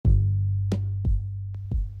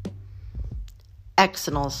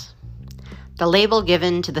Xennials, the label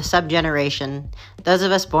given to the subgeneration, those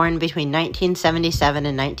of us born between 1977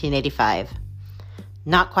 and 1985.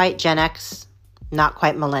 Not quite Gen X, not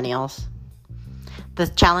quite millennials. The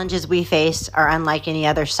challenges we face are unlike any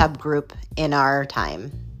other subgroup in our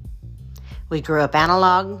time. We grew up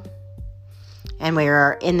analog, and we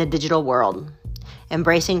are in the digital world,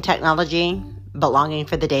 embracing technology, but longing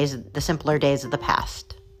for the simpler days of the past.